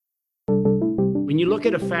you look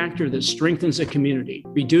at a factor that strengthens a community,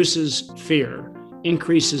 reduces fear,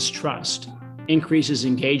 increases trust, increases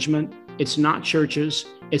engagement, it's not churches,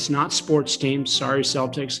 it's not sports teams, sorry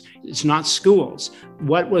Celtics, it's not schools.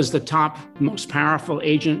 What was the top most powerful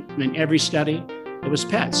agent in every study? It was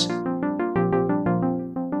pets.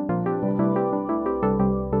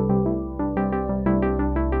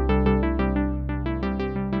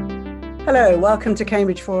 Hello, welcome to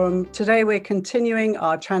Cambridge Forum. Today we're continuing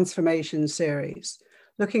our transformation series,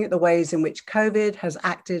 looking at the ways in which COVID has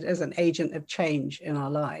acted as an agent of change in our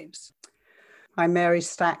lives. I'm Mary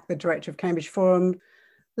Stack, the director of Cambridge Forum.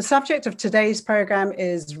 The subject of today's program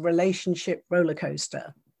is relationship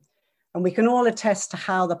rollercoaster. And we can all attest to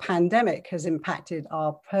how the pandemic has impacted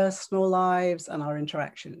our personal lives and our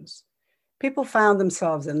interactions. People found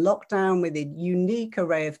themselves in lockdown with a unique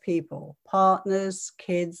array of people, partners,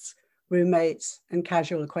 kids, roommates, and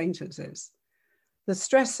casual acquaintances. The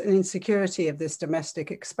stress and insecurity of this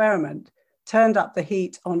domestic experiment turned up the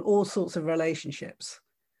heat on all sorts of relationships.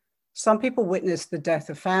 Some people witnessed the death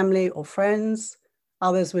of family or friends.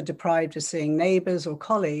 Others were deprived of seeing neighbors or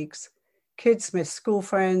colleagues. Kids missed school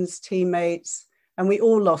friends, teammates, and we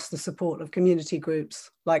all lost the support of community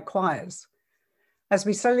groups like choirs. As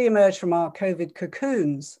we slowly emerge from our COVID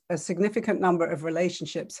cocoons, a significant number of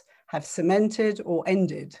relationships have cemented or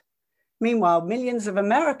ended. Meanwhile, millions of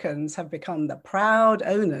Americans have become the proud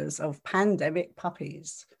owners of pandemic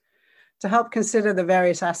puppies. To help consider the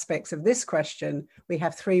various aspects of this question, we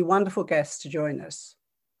have three wonderful guests to join us.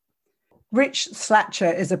 Rich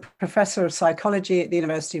Slatcher is a professor of psychology at the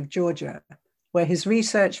University of Georgia, where his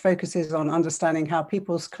research focuses on understanding how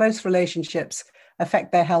people's close relationships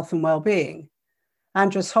affect their health and well-being.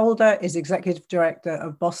 Andres Holder is executive director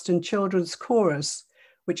of Boston Children's Chorus,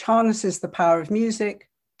 which harnesses the power of music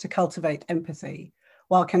to cultivate empathy,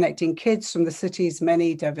 while connecting kids from the city's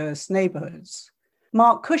many diverse neighborhoods.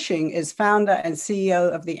 Mark Cushing is founder and CEO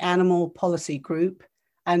of the Animal Policy Group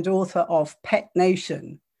and author of Pet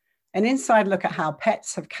Nation, an inside look at how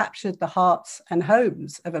pets have captured the hearts and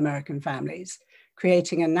homes of American families,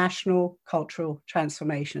 creating a national cultural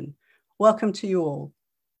transformation. Welcome to you all.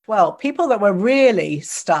 Well, people that were really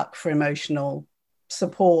stuck for emotional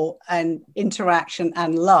support and interaction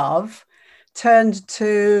and love turned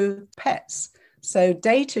to pets. So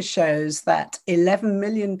data shows that 11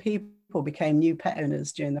 million people became new pet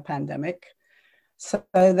owners during the pandemic. So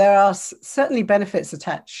there are certainly benefits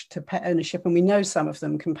attached to pet ownership, and we know some of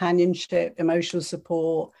them: companionship, emotional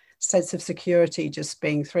support, sense of security, just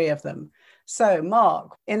being three of them. So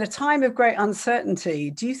Mark, in a time of great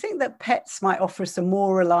uncertainty, do you think that pets might offer us a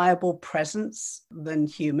more reliable presence than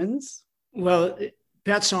humans? Well,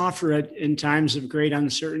 pets offer it in times of great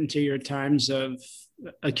uncertainty or times of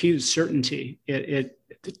acute certainty. The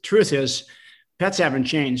truth is, pets haven't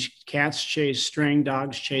changed. Cats chase string,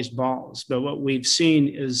 dogs chase balls. But what we've seen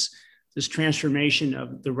is this transformation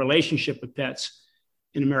of the relationship with pets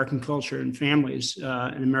in American culture and families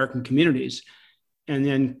and American communities. And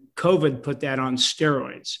then COVID put that on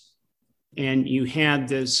steroids. And you had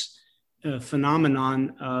this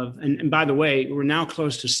phenomenon of, and by the way, we're now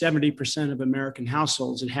close to 70% of American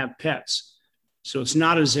households that have pets. So it's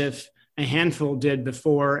not as if a handful did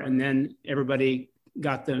before and then everybody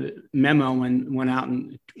got the memo and went out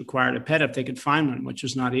and acquired a pet if they could find one, which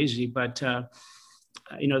was not easy. But that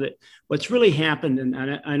what's really happened,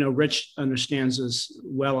 and I know Rich understands as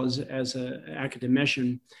well as an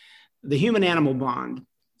academician, the human-animal bond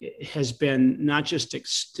has been not just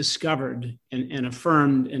discovered and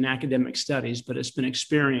affirmed in academic studies, but it's been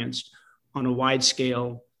experienced on a wide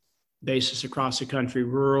scale basis across the country,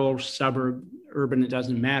 rural, suburb, urban, it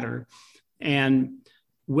doesn't matter. And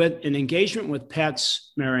with an engagement with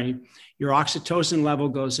pets, Mary, your oxytocin level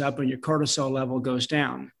goes up and your cortisol level goes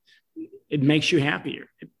down. It makes you happier,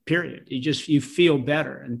 period. You feel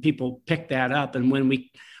better, and people pick that up. And when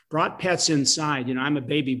we brought pets inside, I'm a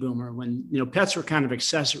baby boomer, when, pets were kind of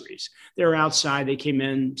accessories. They were outside, they came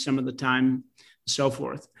in some of the time, and so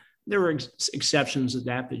forth. There were exceptions to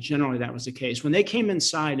that, but generally that was the case. When they came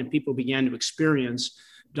inside and people began to experience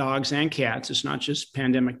dogs and cats, it's not just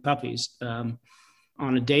pandemic puppies,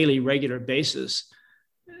 on a daily, regular basis,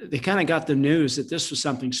 they kind of got the news that this was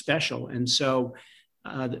something special. And so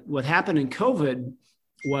what happened in COVID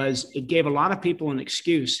was it gave a lot of people an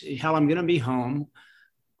excuse. Hell, I'm going to be home.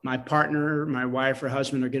 My partner, my wife or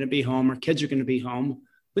husband are going to be home. Our kids are going to be home.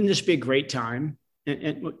 Wouldn't this be a great time?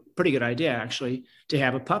 And pretty good idea, actually, to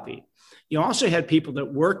have a puppy. You also had people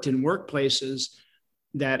that worked in workplaces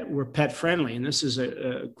that were pet friendly. And this is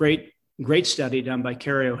a great study done by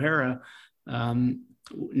Carrie O'Hara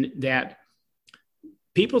that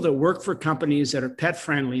people that work for companies that are pet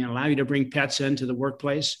friendly and allow you to bring pets into the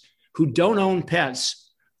workplace who don't own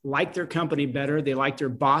pets like their company better. They like their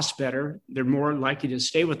boss better. They're more likely to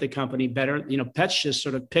stay with the company better. Pets just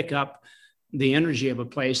sort of pick up the energy of a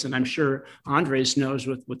place. And I'm sure Andres knows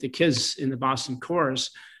with the kids in the Boston Chorus.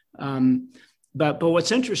 But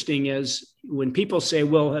what's interesting is when people say,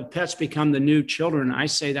 well, have pets become the new children? I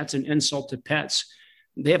say that's an insult to pets.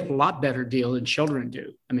 They have a lot better deal than children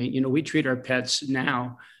do. I mean, we treat our pets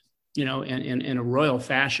now, in a royal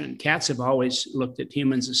fashion. Cats have always looked at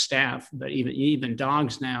humans as staff, but even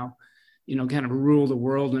dogs now, kind of rule the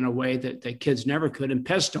world in a way that kids never could. And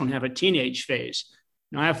pets don't have a teenage phase.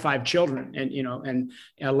 I have 5 children, and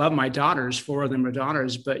I love my daughters. 4 of them are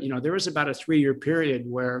daughters, but there was about a 3-year period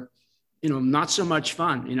where not so much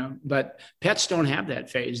fun, but pets don't have that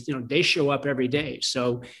phase. They show up every day.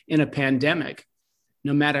 So in a pandemic,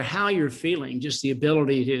 no matter how you're feeling, just the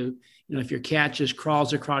ability to, if your cat just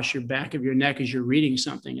crawls across your back of your neck as you're reading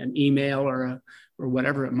something, an email or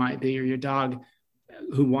whatever it might be, or your dog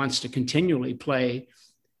who wants to continually play,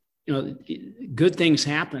 good things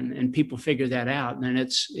happen and people figure that out. And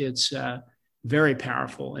it's very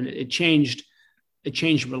powerful. And it changed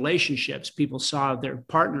relationships. People saw their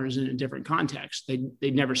partners in a different context.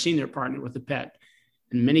 They'd never seen their partner with a pet.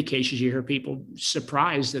 In many cases, you hear people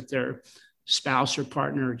surprised that their spouse or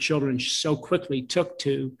partner or children so quickly took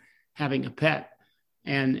to having a pet.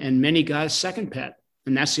 And many got a second pet.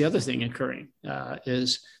 And that's the other thing occurring,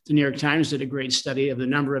 is the New York Times did a great study of the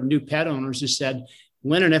number of new pet owners who said,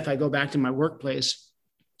 when and if I go back to my workplace,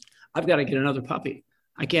 I've got to get another puppy.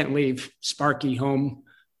 I can't leave Sparky home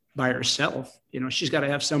by herself. She's got to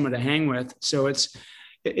have someone to hang with. So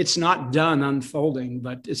it's not done unfolding,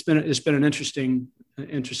 but it's been an interesting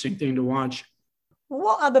thing to watch.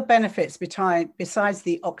 What other benefits besides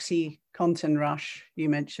the OxyContin rush you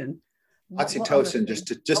mentioned? Oxytocin,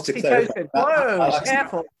 just to clarify. Whoa,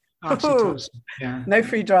 careful. Oxytocin, yeah. No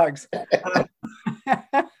free drugs.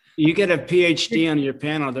 You get a PhD on your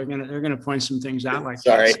panel, they're gonna point some things out like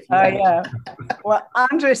Sorry. that. Yeah. Well,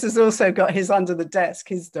 Andres has also got his under the desk,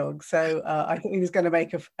 his dog. So I think he was going to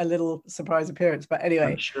make a little surprise appearance. But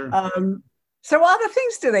anyway, sure. So what other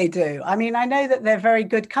things do they do? I mean, I know that they're very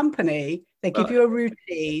good company. They give you a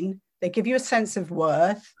routine. They give you a sense of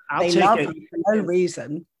worth. They love you for no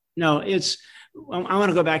reason. No, I want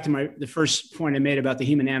to go back to the first point I made about the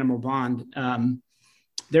human-animal bond.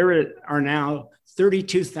 There are now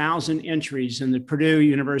 32,000 entries in the Purdue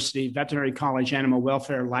University Veterinary College Animal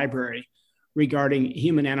Welfare Library regarding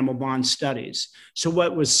human-animal bond studies. So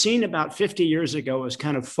what was seen about 50 years ago was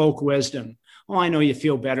kind of folk wisdom. Oh, I know you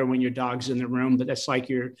feel better when your dog's in the room, but that's like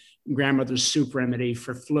your grandmother's soup remedy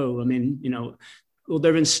for flu. I mean, well,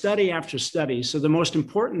 there have been study after study. So the most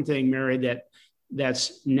important thing, Mary,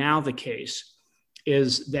 that's now the case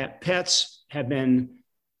is that pets have been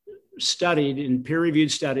studied in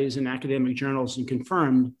peer-reviewed studies in academic journals and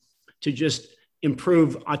confirmed to just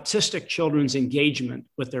improve autistic children's engagement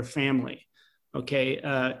with their family. Okay,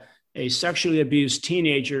 a sexually abused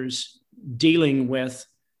teenager's dealing with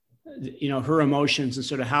her emotions and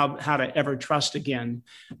sort of how to ever trust again.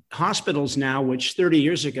 Hospitals now, which 30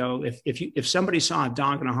 years ago, if somebody saw a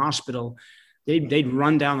dog in a hospital, they'd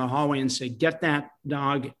run down the hallway and say, get that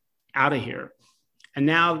dog out of here. And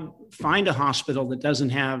now find a hospital that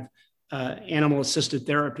doesn't have animal assisted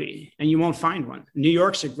therapy, and you won't find one. New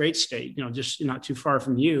York's a great state, just not too far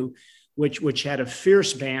from you, which had a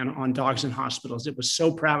fierce ban on dogs in hospitals. It was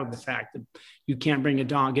so proud of the fact that you can't bring a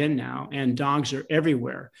dog in now, and dogs are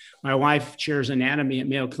everywhere. My wife chairs anatomy at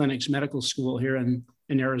Mayo Clinic's medical school here in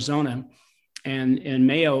Arizona, and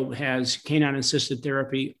Mayo has canine assisted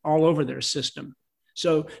therapy all over their system.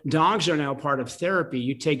 So dogs are now part of therapy.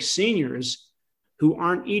 You take seniors who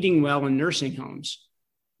aren't eating well in nursing homes.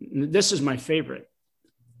 This is my favorite.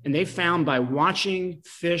 And they found by watching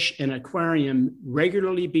fish in an aquarium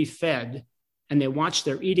regularly be fed, and they watched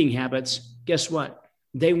their eating habits, guess what?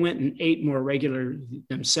 They went and ate more regular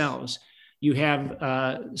themselves. You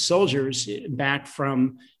have soldiers back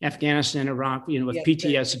from Afghanistan, Iraq, with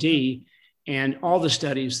PTSD, and all the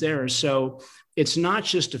studies there. So it's not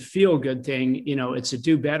just a feel-good thing, it's a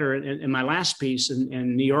do better. And my last piece,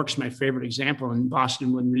 and New York's my favorite example, and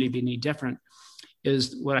Boston wouldn't really be any different,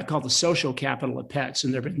 is what I call the social capital of pets.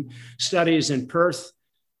 And there have been studies in Perth,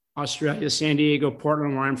 Australia, San Diego,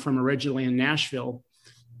 Portland, where I'm from originally, in Nashville.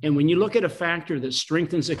 And when you look at a factor that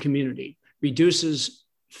strengthens a community, reduces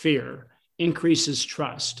fear, increases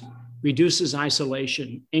trust, reduces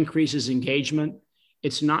isolation, increases engagement,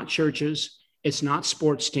 it's not churches, it's not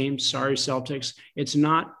sports teams, sorry, Celtics, it's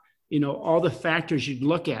not, all the factors you'd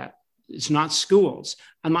look at, it's not schools.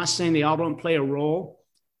 I'm not saying they all don't play a role,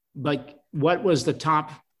 But what was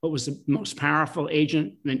the most powerful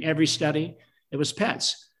agent in every study? It was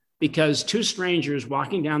pets, because two strangers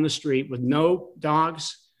walking down the street with no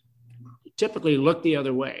dogs typically look the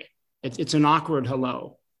other way. It's an awkward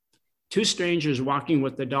hello. Two strangers walking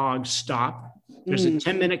with the dogs stop. There's a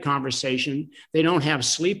 10-minute conversation. They don't have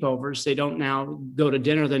sleepovers. They don't now go to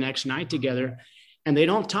dinner the next night together. And they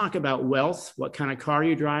don't talk about wealth, what kind of car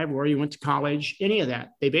you drive, where you went to college, any of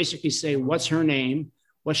that. They basically say, what's her name?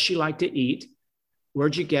 What's she like to eat?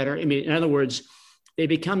 Where'd you get her? I mean, in other words, they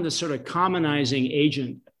become the sort of commonizing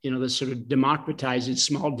agent, the sort of democratizing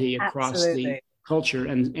small d across the culture.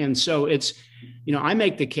 And so it's, I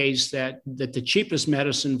make the case that the cheapest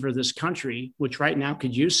medicine for this country, which right now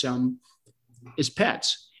could use some, is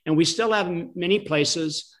pets. And we still have many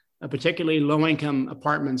places, particularly low-income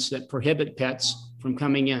apartments, that prohibit pets from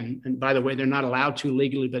coming in. And by the way, they're not allowed to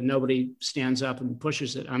legally, but nobody stands up and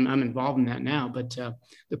pushes it. I'm involved in that now. But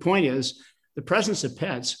the point is, the presence of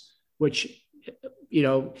pets, which,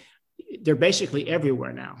 they're basically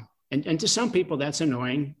everywhere now. And to some people, that's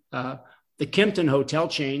annoying. The Kimpton hotel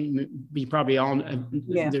chain, you probably all,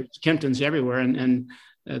 there's Kimptons everywhere. And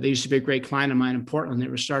they used to be a great client of mine in Portland. They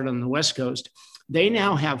were started on the West Coast. They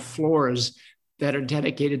now have floors that are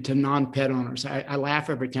dedicated to non-pet owners. I laugh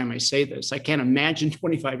every time I say this. I can't imagine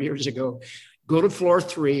 25 years ago, go to floor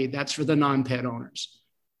 3, that's for the non-pet owners.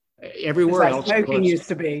 Everywhere else. Smoking used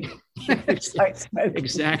to be.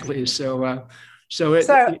 Exactly. So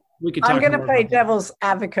we could talk. I'm going to play devil's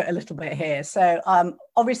advocate a little bit here. So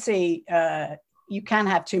obviously you can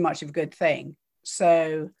have too much of a good thing.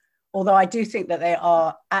 So although I do think that they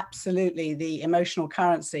are absolutely the emotional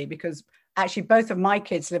currency, because actually both of my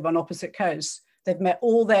kids live on opposite coasts. They've met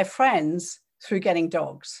all their friends through getting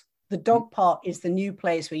dogs. The dog park is the new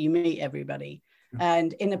place where you meet everybody.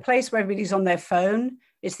 And in a place where everybody's on their phone,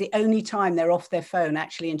 it's the only time they're off their phone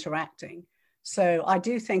actually interacting. So I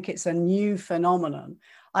do think it's a new phenomenon.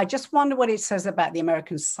 I just wonder what it says about the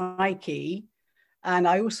American psyche. And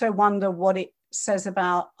I also wonder what it says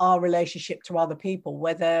about our relationship to other people,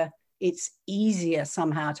 whether it's easier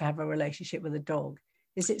somehow to have a relationship with a dog.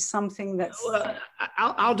 Is it something that's... Well,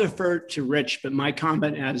 I'll defer to Rich, but my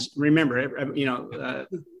comment as, remember,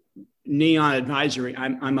 Neon Advisory,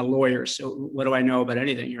 I'm a lawyer, so what do I know about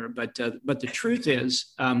anything here? But the truth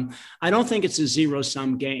is, I don't think it's a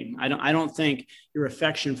zero-sum game. I don't think your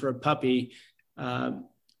affection for a puppy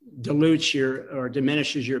dilutes or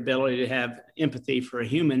diminishes your ability to have empathy for a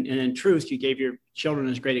human. And in truth, you gave your children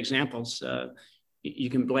as great examples.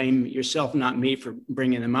 You can blame yourself, not me, for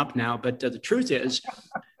bringing them up now. But the truth is,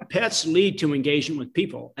 pets lead to engagement with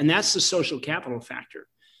people, and that's the social capital factor.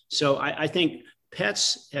 So I think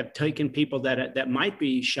pets have taken people that might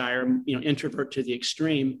be shy or introvert to the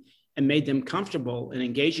extreme and made them comfortable in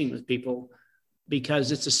engaging with people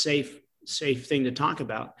because it's a safe thing to talk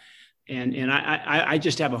about. And I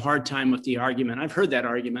just have a hard time with the argument. I've heard that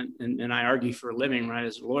argument, and I argue for a living, right,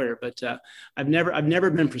 as a lawyer. But I've never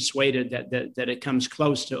been persuaded that it comes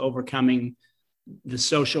close to overcoming the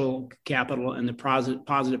social capital and the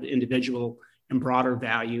positive individual and broader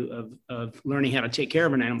value of learning how to take care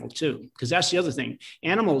of an animal too. Because that's the other thing.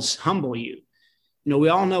 Animals humble you. We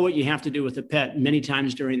all know what you have to do with a pet many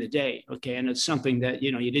times during the day. Okay, and it's something that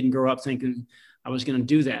you didn't grow up thinking I was going to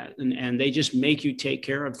do that. And they just make you take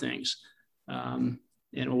care of things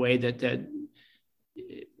in a way that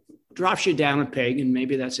drops you down a peg, and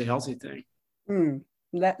maybe that's a healthy thing.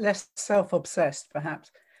 Less self-obsessed,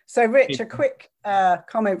 perhaps. So, Rich, a quick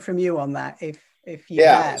comment from you on that, if you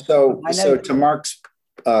have. So to Mark's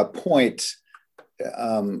point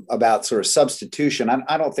about sort of substitution,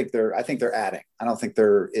 I think they're adding. I don't think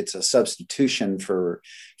it's a substitution for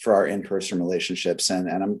our in-person relationships. And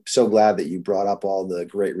I'm so glad that you brought up all the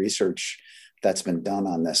great research that's been done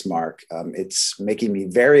on this, Mark. It's making me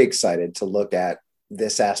very excited to look at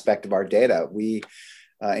this aspect of our data. We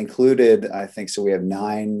included, I think, so we have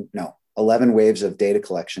 11 waves of data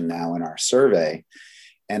collection now in our survey.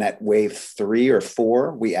 And at wave 3 or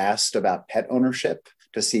 4, we asked about pet ownership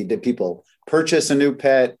to see, did people purchase a new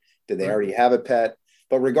pet? Did they already have a pet?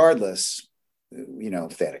 But regardless,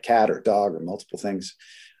 if they had a cat or a dog or multiple things.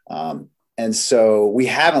 And so we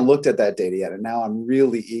haven't looked at that data yet. And now I'm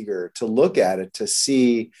really eager to look at it to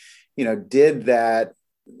see,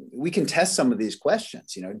 we can test some of these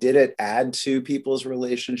questions. Did it add to people's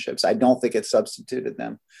relationships? I don't think it substituted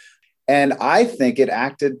them. And I think it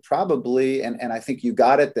acted probably, and I think you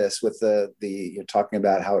got at this with you're talking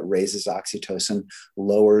about how it raises oxytocin,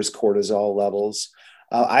 lowers cortisol levels.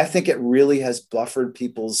 I think it really has buffered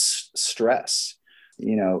people's stress.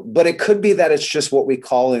 but it could be that it's just what we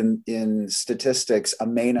call in statistics a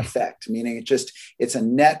main effect, meaning it's a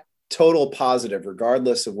net total positive,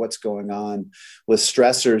 regardless of what's going on with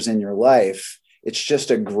stressors in your life. It's just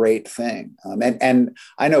a great thing. And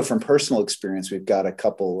I know from personal experience, we've got a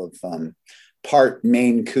couple of part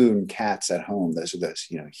Maine Coon cats at home. Those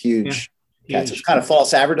huge cats. It's kind of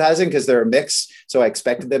false advertising because they're a mix. So I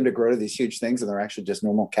expected them to grow to these huge things, and they're actually just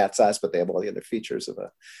normal cat size, but they have all the other features of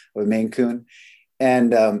a Maine Coon.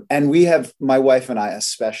 And we have, my wife and I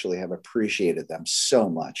especially, have appreciated them so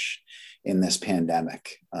much in this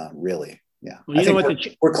pandemic. Really, yeah. Well, I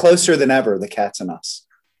think we're closer than ever, the cats and us.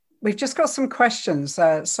 We've just got some questions.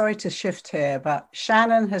 Sorry to shift here, but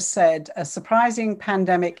Shannon has said, a surprising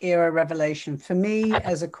pandemic era revelation. For me,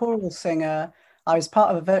 as a choral singer, I was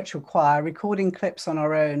part of a virtual choir recording clips on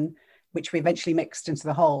our own, which we eventually mixed into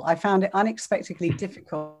the whole. I found it unexpectedly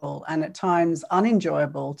difficult and at times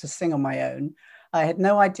unenjoyable to sing on my own. I had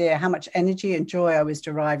no idea how much energy and joy I was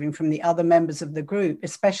deriving from the other members of the group,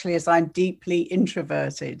 especially as I'm deeply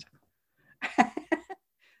introverted.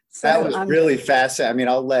 So that was really fascinating. I mean,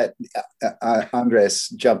 I'll let Andres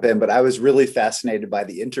jump in, but I was really fascinated by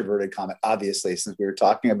the introverted comment, obviously, since we were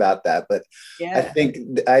talking about that. But yeah.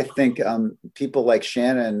 I think people like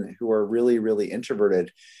Shannon, who are really, really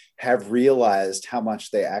introverted, have realized how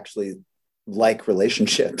much they actually like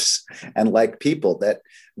relationships and like people, that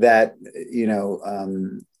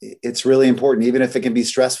it's really important, even if it can be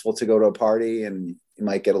stressful to go to a party and you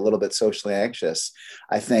might get a little bit socially anxious.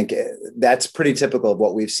 I think that's pretty typical of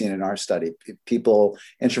what we've seen in our study. People,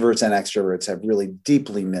 introverts and extroverts, have really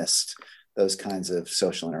deeply missed those kinds of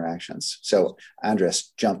social interactions. So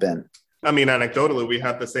Andres, jump in. I mean, anecdotally, we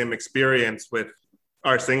had the same experience with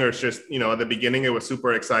our singers. Just, at the beginning, it was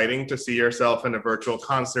super exciting to see yourself in a virtual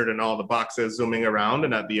concert and all the boxes zooming around.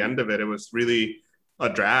 And at the end of it, it was really a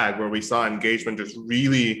drag where we saw engagement just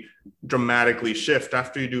really dramatically shift.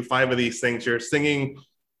 After you do 5 of these things, you're singing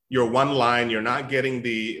your one line, you're not getting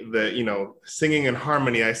the singing in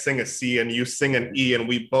harmony. I sing a C and you sing an E, and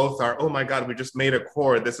we both are, oh my God, we just made a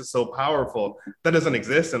chord. This is so powerful. That doesn't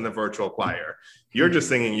exist in the virtual choir. You're just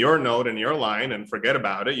singing your note and your line and forget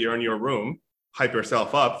about it. You're in your room, hype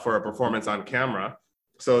yourself up for a performance on camera.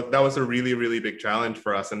 So that was a really, really big challenge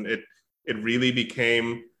for us. And it really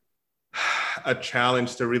became a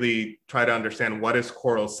challenge to really try to understand what is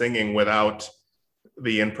choral singing without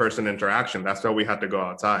the in-person interaction. That's why we had to go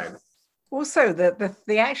outside. Also,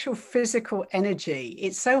 the actual physical energy,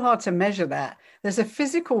 it's so hard to measure that. There's a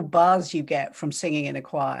physical buzz you get from singing in a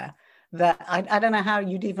choir that I don't know how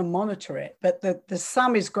you'd even monitor it, but the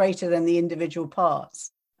sum is greater than the individual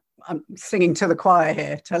parts. I'm singing to the choir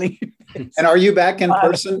here, telling you this. And are you back in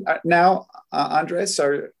person now, Andres?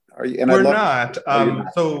 Are you? And we're not.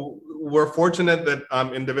 So we're fortunate that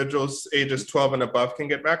individuals ages 12 and above can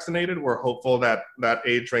get vaccinated. We're hopeful that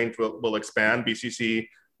age range will expand. BCC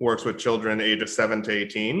works with children ages 7 to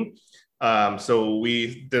 18. So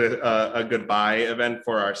we did a goodbye event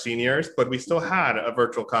for our seniors, but we still had a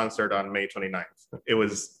virtual concert on May 29th.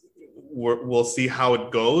 We'll see how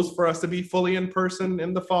it goes for us to be fully in person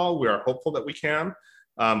in the fall. We are hopeful that we can,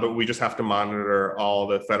 but we just have to monitor all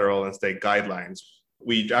the federal and state guidelines.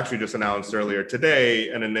 We actually just announced earlier today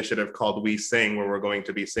an initiative called We Sing, where we're going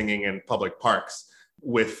to be singing in public parks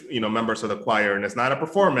with members of the choir. And it's not a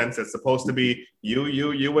performance. It's supposed to be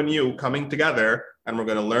you and you coming together. And we're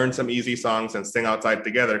going to learn some easy songs and sing outside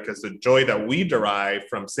together, because the joy that we derive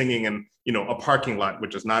from singing in a parking lot,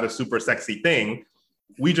 which is not a super sexy thing,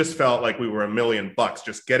 we just felt like we were $1 million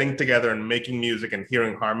just getting together and making music and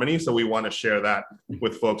hearing harmony. So we want to share that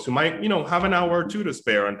with folks who might, have an hour or two to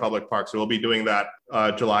spare in public parks. So we'll be doing that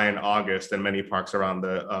July and August in many parks around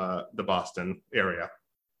the Boston area.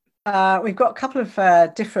 We've got a couple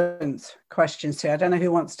of different questions here. I don't know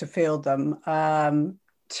who wants to field them.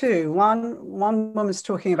 Two. One woman's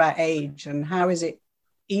talking about age and how is it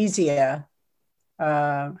easier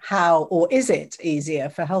is it easier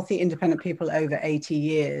for healthy, independent people over 80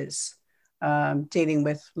 years dealing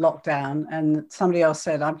with lockdown? And somebody else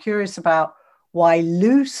said, I'm curious about why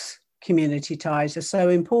loose community ties are so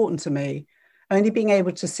important to me. Only being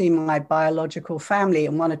able to see my biological family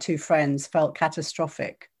and 1 or 2 friends felt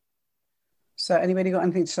catastrophic. So anybody got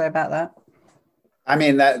anything to say about that? I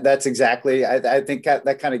mean, that's exactly, I think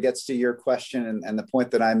that kind of gets to your question and the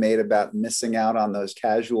point that I made about missing out on those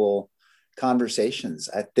casual conversations.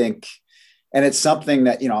 I think, and it's something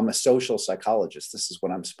that, I'm a social psychologist. This is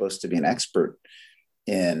what I'm supposed to be an expert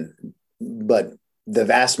in. But the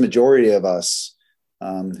vast majority of us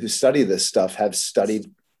who study this stuff have studied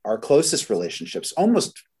our closest relationships,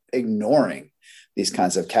 almost ignoring these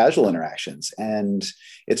kinds of casual interactions. And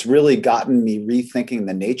it's really gotten me rethinking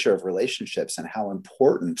the nature of relationships and how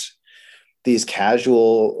important these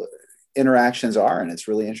casual interactions are. And it's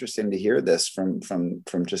really interesting to hear this from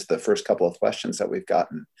just the first couple of questions that we've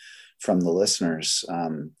gotten from the listeners,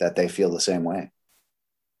 that they feel the same way.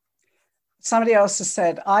 Somebody else has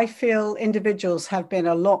said, I feel individuals have been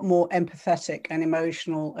a lot more empathetic and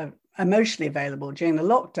emotionally available during the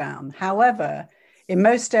lockdown. However, in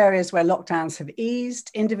most areas where lockdowns have eased,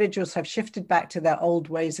 individuals have shifted back to their old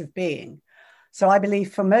ways of being. So I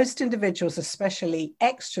believe for most individuals, especially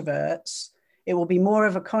extroverts, it will be more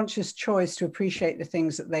of a conscious choice to appreciate the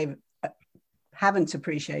things that they haven't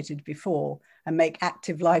appreciated before and make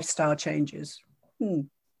active lifestyle changes.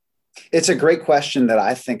 It's a great question that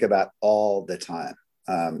I think about all the time.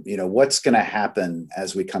 What's going to happen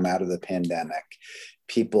as we come out of the pandemic?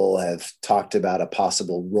 People have talked about a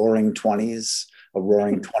possible roaring 20s, a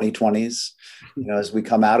roaring 2020s, as we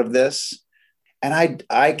come out of this. And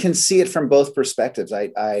I can see it from both perspectives.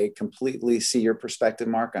 I completely see your perspective,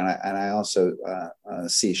 Mark, and I also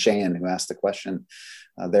see Cheyenne, who asked the question,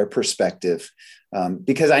 their perspective.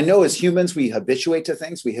 Because I know as humans, we habituate to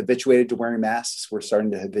things. We habituated to wearing masks. We're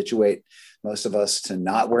starting to habituate, most of us, to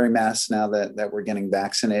not wearing masks now that we're getting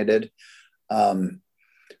vaccinated.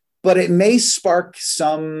 But it may spark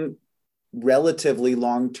some relatively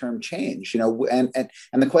long-term change, and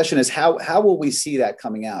the question is, how will we see that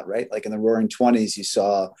coming out, right? Like in the roaring 20s, you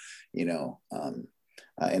saw, in the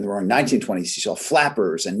roaring 1920s, you saw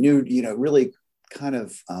flappers and new, really kind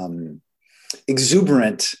of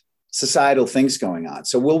exuberant societal things going on.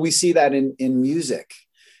 So will we see that in music,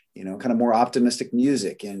 kind of more optimistic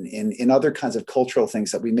music, in other kinds of cultural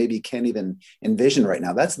things that we maybe can't even envision right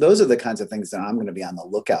now? Those are the kinds of things that I'm going to be on the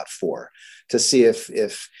lookout for, to see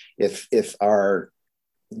if our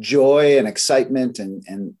joy and excitement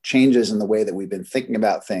and changes in the way that we've been thinking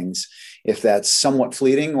about things, if that's somewhat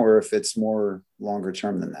fleeting or if it's more longer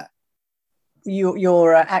term than that.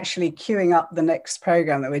 You're actually queuing up the next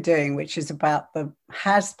program that we're doing, which is about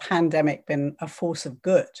has pandemic been a force of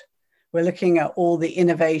good? We're looking at all the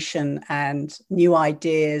innovation and new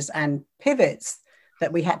ideas and pivots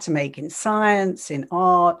that we had to make in science, in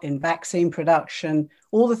art, in vaccine production,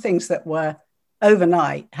 all the things that were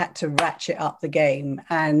overnight had to ratchet up the game.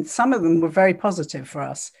 And some of them were very positive for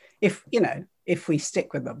us, if we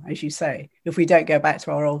stick with them, as you say, if we don't go back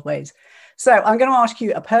to our old ways. So I'm going to ask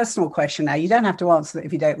you a personal question now. You don't have to answer it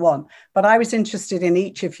if you don't want, but I was interested in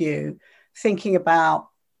each of you thinking about,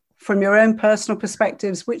 from your own personal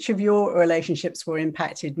perspectives, which of your relationships were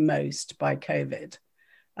impacted most by COVID?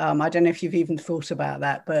 I don't know if you've even thought about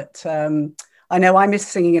that, but I know I miss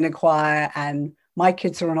singing in a choir and my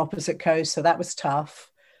kids are on opposite coasts, so that was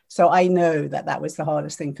tough. So I know that was the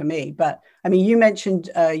hardest thing for me. But I mean, you mentioned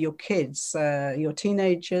your kids, your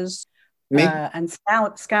teenagers, and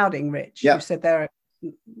scouting, Rich. Yeah. You said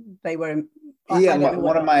they were. Yeah,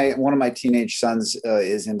 one of my teenage sons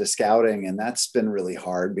is into scouting, and that's been really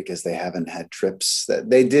hard because they haven't had trips. That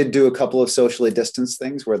they did do a couple of socially distanced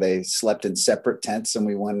things where they slept in separate tents, and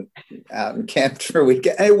we went out and camped for a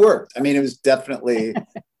weekend. And it worked. I mean, it was definitely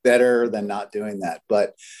better than not doing that,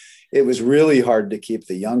 but it was really hard to keep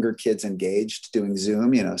the younger kids engaged doing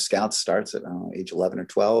Zoom. Scouts starts at age 11 or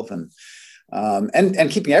 12,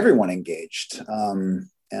 and keeping everyone engaged.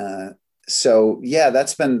 So yeah,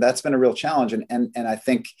 that's been a real challenge. And I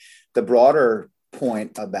think the broader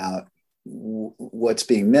point about what's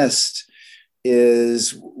being missed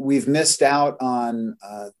is we've missed out on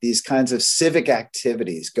these kinds of civic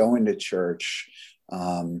activities, going to church,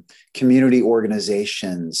 community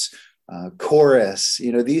organizations, chorus,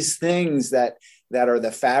 these things that are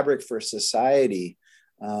the fabric for society.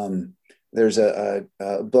 There's a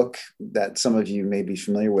book that some of you may be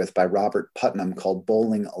familiar with by Robert Putnam called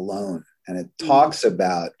Bowling Alone. And it talks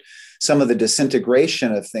about some of the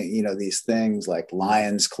disintegration of these things like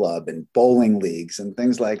Lions Club and bowling leagues and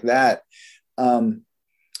things like that. And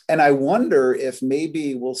I wonder if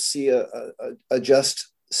maybe we'll see a just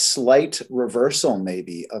slight reversal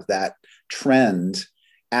maybe of that trend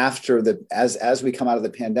after as we come out of the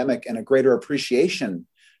pandemic, and a greater appreciation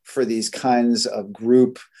for these kinds of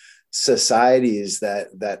group societies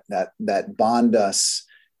that bond us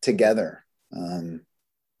together.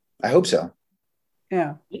 I hope so.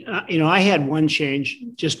 Yeah. I had one change,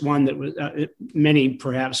 just one that was many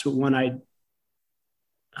perhaps, but one I'd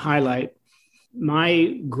highlight.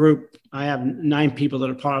 My group, I have 9 people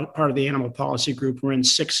that are part of the animal policy group. We're in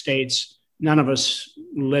 6 states. None of us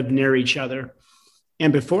live near each other.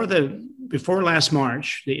 And before last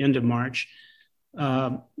March, the end of March,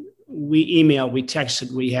 we emailed, we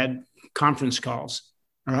texted, we had conference calls.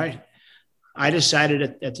 All right. I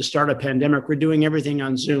decided at the start of the pandemic, we're doing everything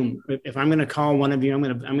on Zoom. If I'm going to call one of you, I'm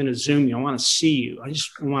going to Zoom you. I want to see you. I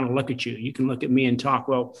just want to look at you. You can look at me and talk.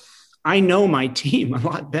 Well, I know my team a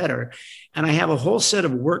lot better. And I have a whole set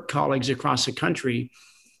of work colleagues across the country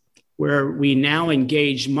where we now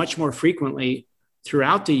engage much more frequently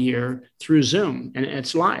throughout the year through Zoom, and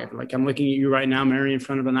it's live. Like I'm looking at you right now, Mary, in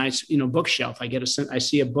front of a nice, bookshelf. I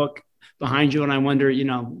see a book behind you and I wonder,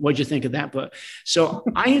 what'd you think of that book? So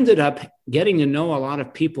I ended up getting to know a lot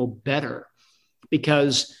of people better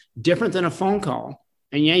because different than a phone call.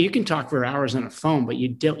 And yeah, you can talk for hours on a phone, but you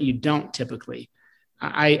don't typically.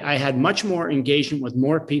 I had much more engagement with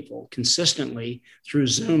more people consistently through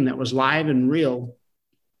Zoom that was live and real.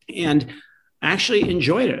 And I actually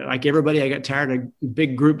enjoyed it. Like everybody, I got tired of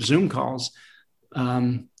big group Zoom calls.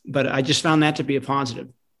 But I just found that to be a positive.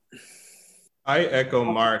 I echo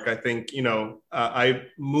Mark. I think, I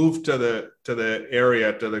moved to the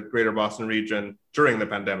area, to the greater Boston region during the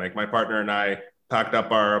pandemic. My partner and I packed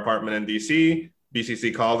up our apartment in DC.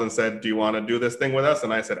 BCC called and said, do you want to do this thing with us?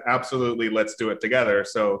 And I said, absolutely, let's do it together.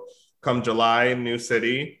 So come July, new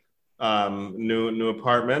city, new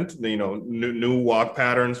apartment, new walk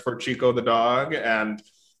patterns for Chico the dog. And,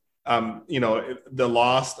 the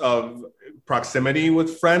loss of proximity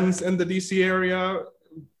with friends in the DC area,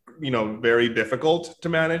 very difficult to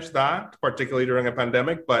manage that, particularly during a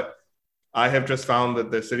pandemic. But I have just found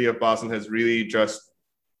that the city of Boston has really just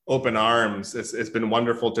open arms. It's been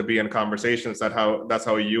wonderful to be in conversations. That's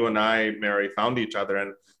how you and I, Mary, found each other,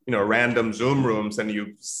 and random Zoom rooms, and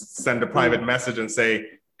you send a private message and say,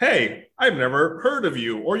 hey, I've never heard of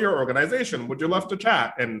you or your organization. Would you love to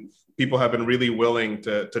chat? And people have been really willing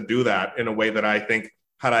to do that in a way that I think,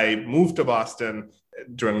 had I moved to Boston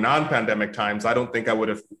during non-pandemic times, I don't think I would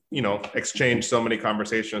have, exchanged so many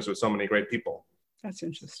conversations with so many great people. That's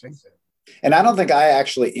interesting. And I don't think I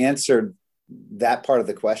actually answered that part of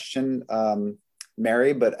the question,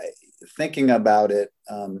 Mary, but thinking about it,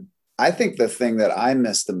 I think the thing that I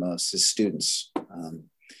miss the most is students.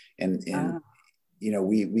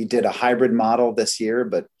 We did a hybrid model this year,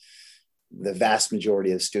 but the vast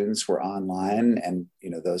majority of students were online, and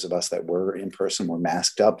those of us that were in person were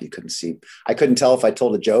masked up. I couldn't tell if I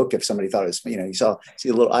told a joke, if somebody thought it was, you see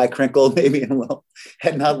a little eye crinkle maybe and a little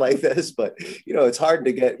head nod like this, but it's hard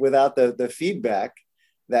to get without the feedback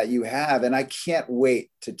that you have. And I can't wait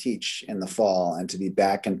to teach in the fall and to be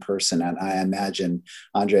back in person. And I imagine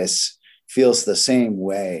Andres feels the same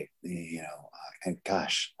way, and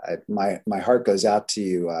gosh, my heart goes out to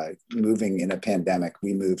you. Moving in a pandemic,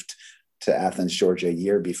 we moved to Athens, Georgia, a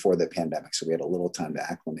year before the pandemic, so we had a little time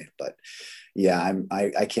to acclimate. But yeah,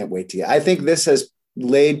 I can't wait to get. I think this has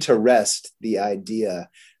laid to rest the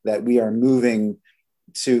idea that we are moving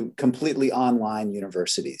to completely online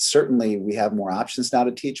universities. Certainly, we have more options now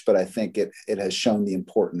to teach, but I think it has shown the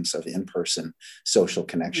importance of in-person social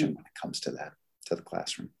connection when it comes to the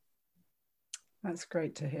classroom. That's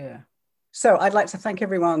great to hear. So I'd like to thank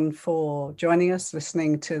everyone for joining us,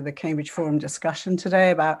 listening to the Cambridge Forum discussion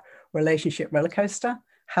today about Relationship Rollercoaster,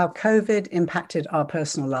 how COVID impacted our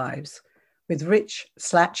personal lives, with Rich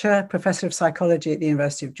Slatcher, Professor of Psychology at the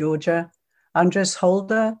University of Georgia, Andres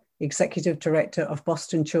Holder, Executive Director of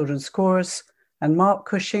Boston Children's Chorus, and Mark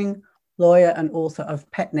Cushing, lawyer and author of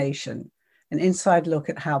Pet Nation, an inside look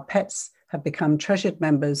at how pets have become treasured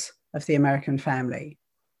members of the American family.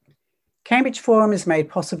 Cambridge Forum is made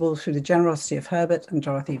possible through the generosity of Herbert and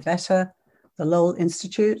Dorothy Vetter, the Lowell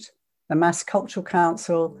Institute, the Mass Cultural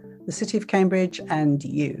Council, the City of Cambridge, and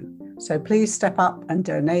you. So please step up and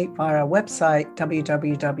donate via our website,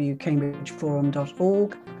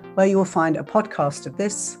 www.cambridgeforum.org, where you will find a podcast of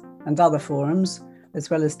this and other forums,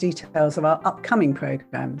 as well as details of our upcoming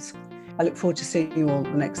programs. I look forward to seeing you all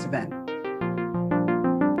at the next event.